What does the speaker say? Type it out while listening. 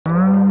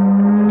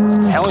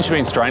How long has she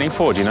been straining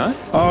for, do you know?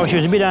 Oh, she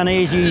was a bit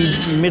uneasy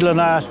in the middle of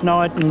last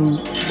night, and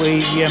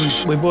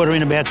we brought her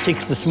in about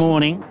 6 this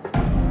morning.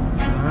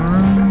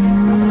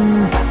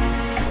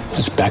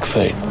 It's back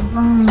feet.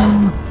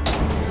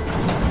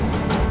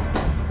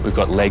 We've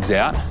got legs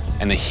out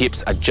and the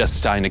hips are just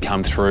starting to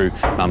come through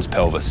Mum's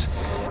pelvis.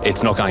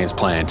 It's not going as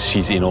planned.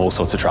 She's in all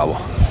sorts of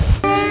trouble.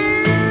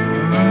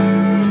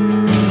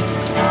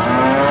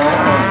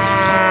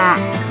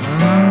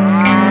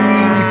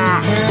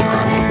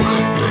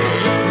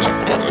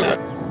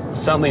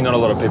 Something not a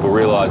lot of people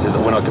realise is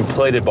that when I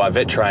completed my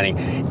vet training,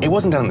 it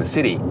wasn't done in the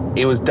city.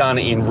 It was done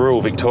in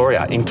rural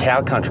Victoria, in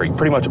cow country.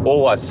 Pretty much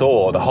all I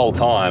saw the whole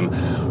time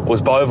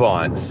was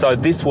bovines. So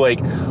this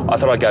week, I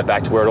thought I'd go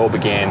back to where it all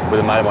began with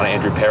a mate of mine,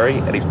 Andrew Perry,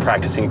 at his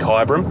practice in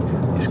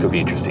Kyabram. This could be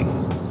interesting.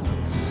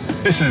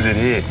 This is it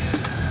here.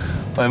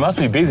 Well, they must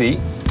be busy.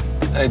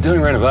 They're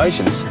doing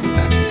renovations.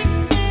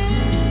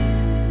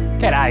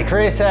 G'day,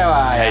 Chris. How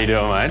are you? How you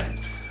doing, mate?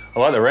 I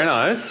like the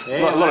renos.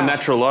 Yeah, a lot of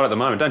natural light at the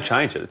moment. Don't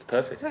change it. It's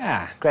perfect.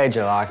 Ah, glad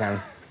you like them.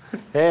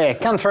 Yeah,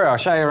 come through. I'll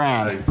show you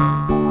around.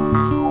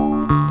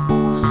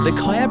 The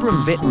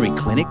Kyabram Veterinary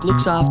Clinic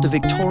looks after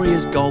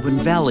Victoria's Goulburn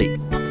Valley.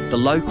 The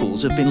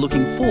locals have been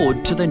looking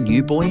forward to the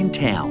new boy in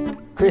town.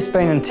 Chris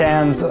been in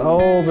town's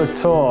all the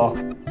talk.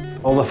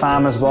 All the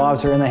farmers'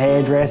 wives are in the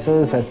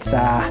hairdressers.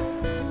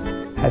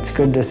 It's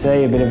good to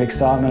see a bit of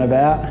excitement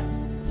about.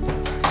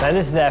 So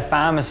this is our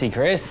pharmacy,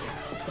 Chris.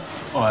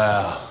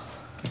 Wow.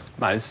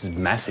 Mate, this is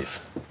massive.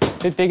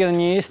 Bit bigger than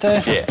you used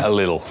to? Yeah, a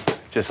little.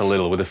 Just a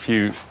little, with a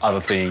few other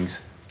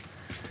things.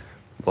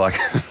 Like,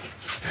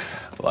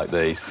 like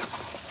these.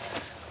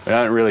 We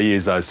don't really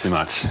use those too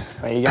much.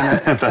 Well, you're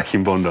gonna, back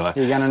in Bondi.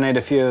 You're going to need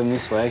a few of them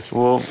this week.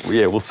 Well,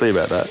 yeah, we'll see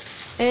about that.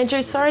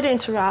 Andrew, sorry to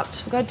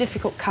interrupt. We've got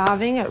difficult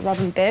carving at Rob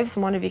and Bev's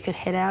and wonder if you could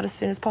head out as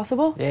soon as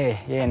possible.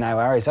 Yeah, no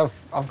worries. I've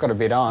got a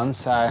bit on,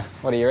 so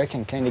what do you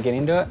reckon? Keen to get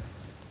into it?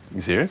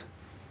 You serious?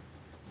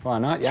 Why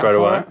not? You Straight up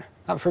for away. it?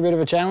 Up for a bit of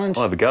a challenge?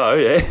 I'll have a go,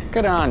 yeah.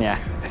 Good on ya.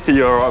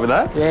 You all right with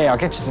that? Yeah, I'll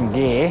get you some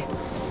gear.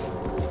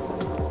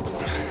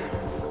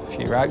 A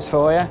few ropes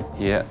for you.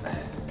 Yeah.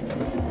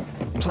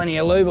 Plenty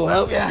of lube will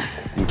help you.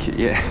 Thank you,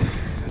 yeah.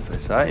 As they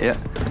say, yeah.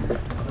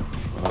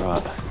 All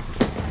right.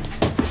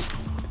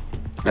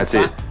 That's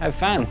it. Have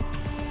fun.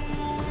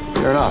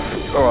 Fair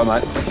enough. All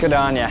right, mate. Good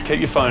on ya.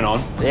 Keep your phone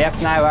on.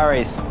 Yep, no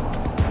worries.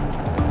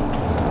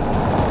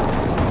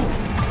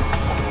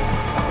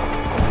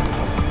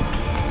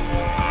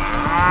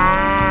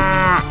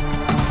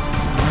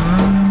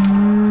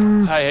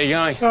 Hey, how you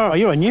going? Oh,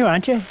 you're new,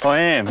 aren't you? I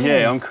am,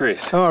 yeah, I'm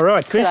Chris. Oh,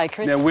 right, Chris. G'day,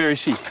 Chris. Now, where is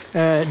she?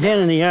 Down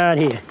in the yard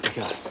here.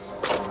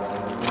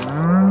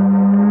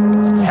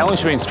 How long has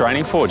she been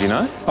straining for, do you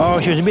know? Oh,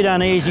 she was a bit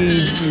uneasy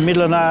in the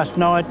middle of last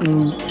night,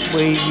 and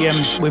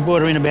we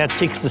brought her in about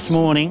 6 this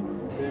morning.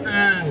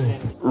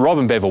 Rob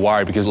and Bev are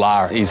worried because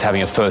Lara is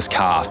having her first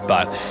calf,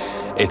 but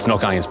it's not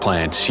going as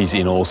planned. She's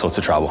in all sorts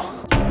of trouble.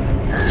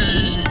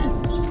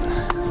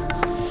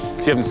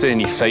 So you haven't seen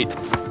any feet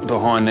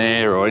behind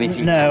there or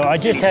anything? No, I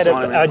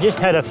just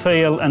had a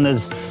feel, and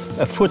there's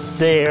a foot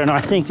there, and I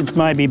think it's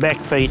maybe back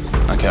feet.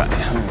 Okay.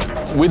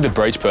 With the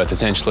breech birth,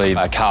 essentially,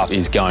 a calf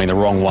is going the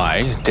wrong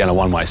way down a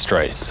one-way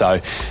street.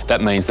 So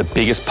that means the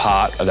biggest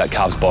part of that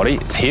calf's body,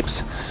 its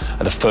hips,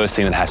 are the first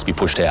thing that has to be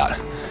pushed out.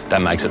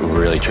 That makes it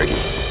really tricky.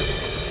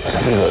 There's a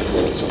bit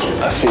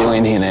of a feel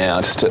in here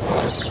now, just to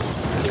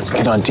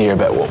get an idea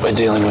about what we're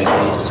dealing with.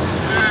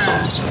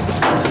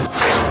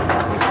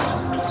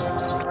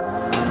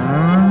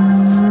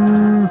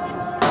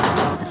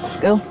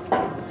 Bill,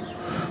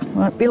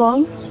 won't be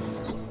long.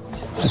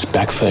 It's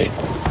back feet.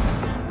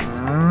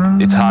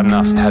 It's hard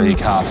enough having your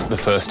calf the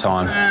first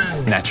time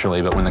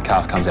naturally, but when the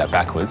calf comes out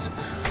backwards,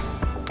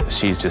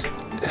 she's just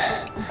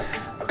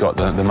got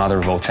the mother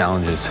of all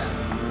challenges.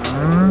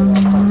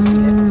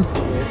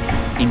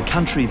 In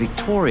country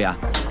Victoria,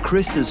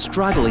 Chris is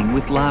struggling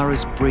with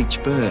Lara's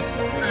breech birth.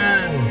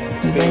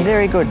 You've been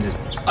very good.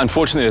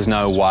 Unfortunately, there's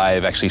no way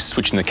of actually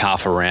switching the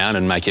calf around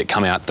and make it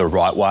come out the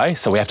right way,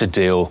 so we have to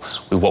deal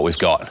with what we've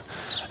got.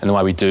 And the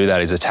way we do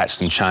that is attach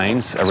some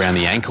chains around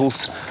the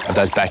ankles of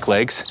those back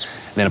legs,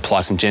 and then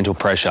apply some gentle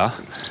pressure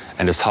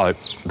and just hope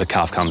the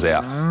calf comes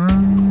out.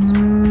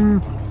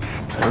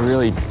 It's a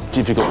really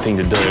difficult thing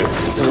to do.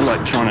 It's sort of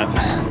like trying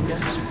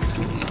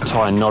to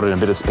tie a knot in a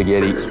bit of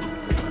spaghetti.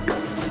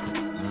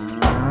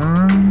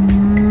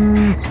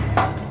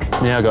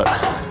 Now I've got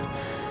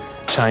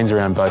chains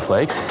around both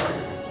legs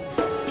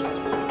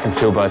and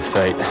feel both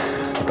feet.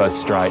 They're both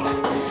straight.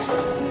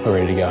 We're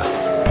ready to go.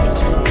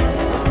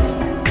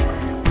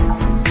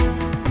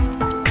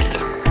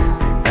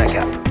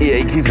 Okay,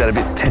 yeah, give that a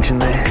bit of tension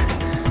there.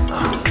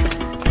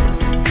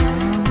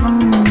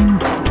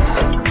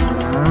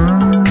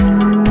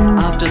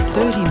 After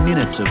 30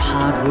 minutes of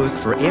hard work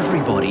for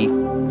everybody,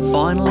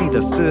 finally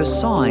the first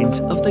signs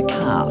of the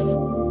calf.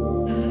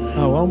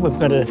 Oh, well, we've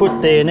got a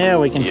foot there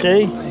now, we can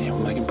see. Yeah,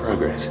 we're making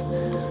progress.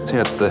 See,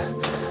 that's the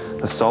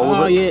sole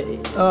Oh, of it. yeah.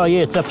 Oh,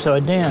 yeah, it's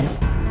upside down.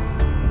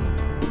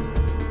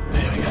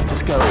 There we go,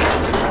 just go.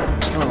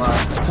 Come on,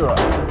 Lara, it's all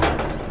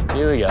right.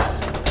 Here we go.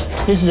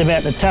 This is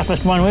about the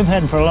toughest one we've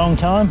had for a long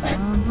time.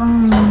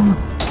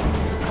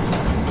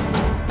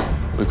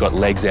 We've got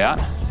legs out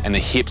and the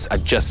hips are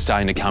just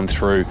starting to come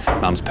through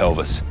Mum's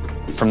pelvis.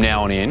 From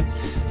now on in,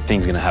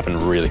 things are going to happen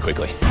really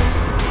quickly.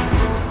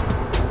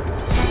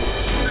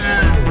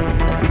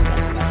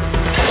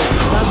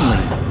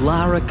 Suddenly,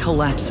 Lara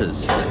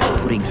collapses,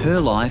 putting her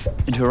life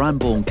and her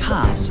unborn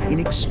calves in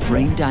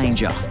extreme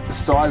danger. The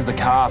size of the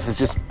calf is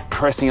just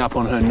pressing up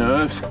on her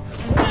nerves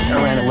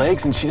around her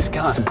legs, and she just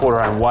can't support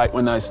her own weight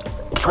when those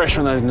pressure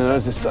on those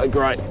nerves is so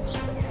great.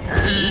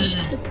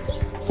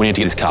 We need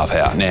to get this calf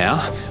out. Now,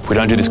 if we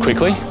don't do this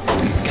quickly,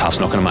 the calf's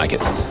not going to make it.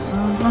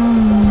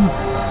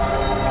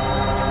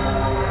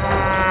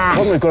 The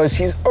problem we've got is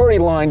she's already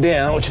lying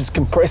down, which is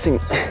compressing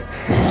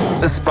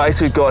the space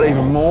we've got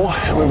even more.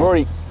 We're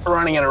already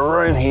running out of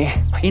room here.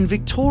 In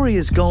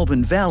Victoria's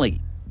Goulburn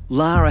Valley,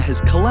 Lara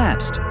has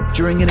collapsed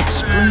during an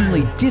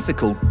extremely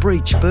difficult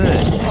breech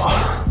burn.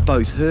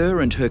 Both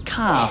her and her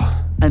calf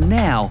are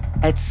now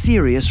at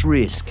serious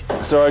risk.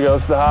 Sorry,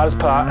 girls, it's the hardest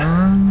part.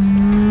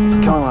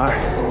 Come on,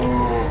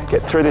 Lara.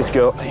 Get through this,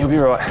 girl. You'll be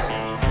right.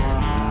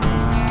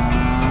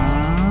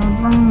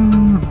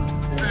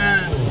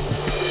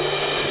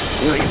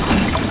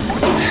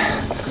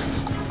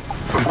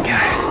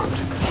 Okay.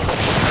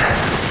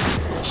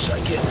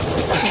 Shake it.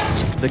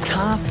 The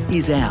calf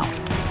is out,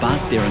 but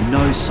there are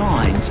no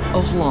signs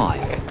of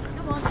life.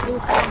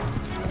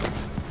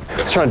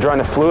 Just trying to drain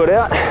the fluid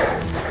out.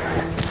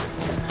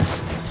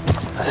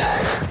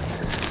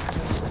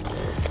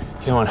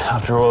 Come on,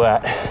 after all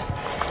that,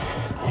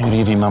 you're going to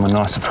give your mum a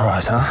nice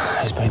surprise, huh?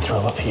 Who's been through a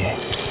lot for you.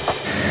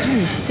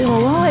 He's still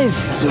alive.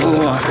 Still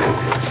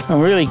alive. I'm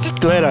really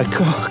glad I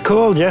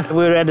called you. We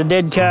would have had a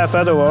dead calf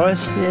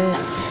otherwise.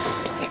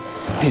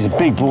 Yeah. He's a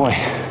big boy.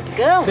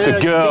 Girl. It's a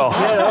girl.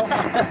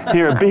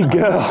 You're a big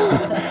girl.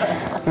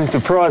 You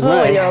surprised me.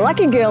 Oh, you're a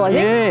lucky girl, I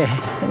think. Yeah.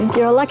 I think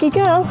you're a lucky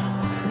girl.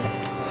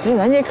 Good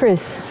on you,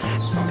 Chris.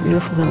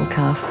 Beautiful little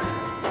calf.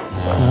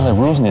 Well, there are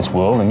rules in this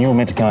world, and you were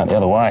meant to come out the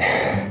other way.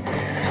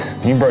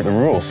 You broke the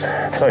rules.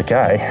 It's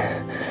okay.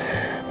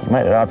 You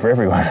made it hard for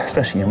everyone,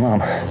 especially your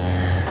mum.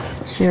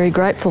 Very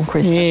grateful,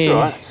 Chris.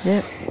 Yeah. That's right.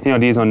 Yep. Any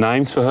ideas on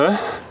names for her?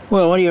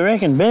 Well, what do you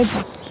reckon, Bev?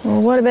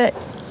 Well, what about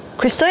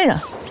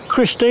Christina?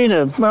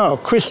 Christina, oh,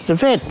 Chris the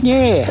vet,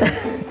 yeah.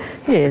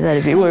 Yeah,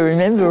 that'd be, we'll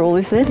remember all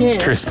this then. Yeah.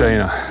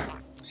 Christina.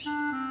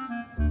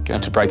 Going to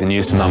have to break the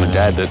news to Mum and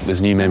Dad that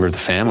there's a new member of the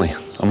family.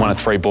 I'm one of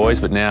 3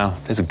 boys, but now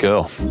there's a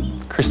girl.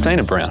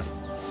 Christina Brown.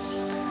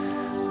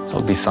 That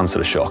would be some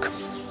sort of shock.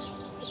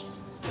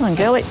 Come on,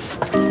 girlie.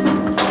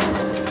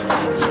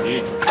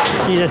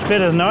 Gee, that's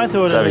better than I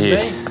thought It's it over would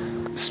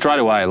here. be. Straight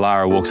away,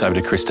 Lara walks over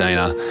to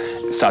Christina,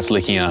 starts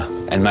licking her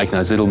and making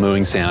those little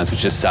mooing sounds which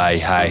just say,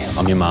 hey,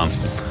 I'm your mum.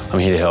 I'm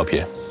here to help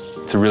you.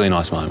 It's a really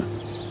nice moment.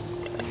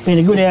 Been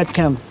a good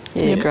outcome.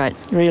 Yeah, great.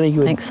 Really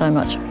good. Thanks so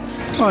much.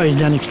 Oh, he's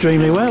done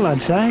extremely well,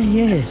 I'd say,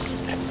 yes.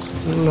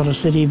 A lot of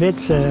city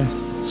vets are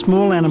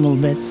small animal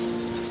vets,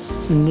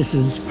 and this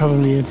is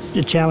probably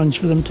a challenge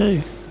for them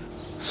too.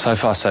 So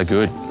far, so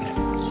good.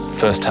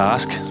 First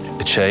task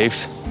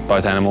achieved.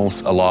 Both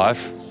animals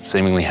alive,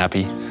 seemingly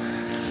happy.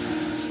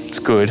 It's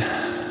good.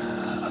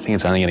 I think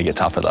it's only going to get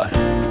tougher though.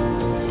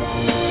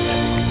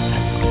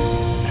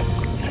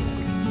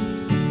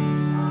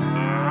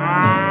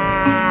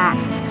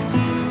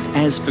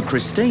 As for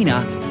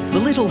Christina, the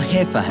little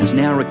heifer has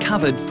now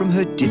recovered from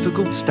her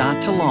difficult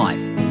start to life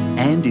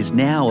and is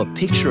now a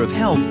picture of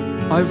health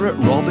over at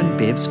Rob and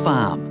Bev's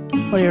farm.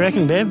 What do you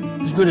reckon, Bev?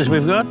 As good as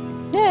we've got?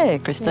 Yeah,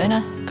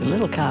 Christina. Good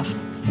little calf.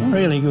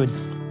 Really good.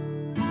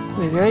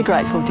 We're very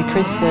grateful to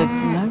Chris for,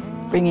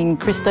 bringing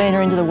Christina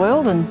into the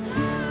world, and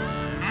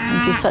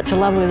she's such a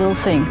lovely little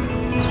thing.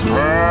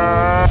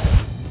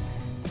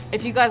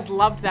 If you guys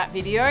loved that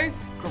video,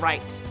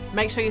 great.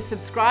 Make sure you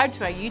subscribe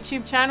to our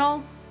YouTube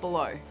channel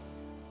below.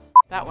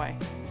 That way.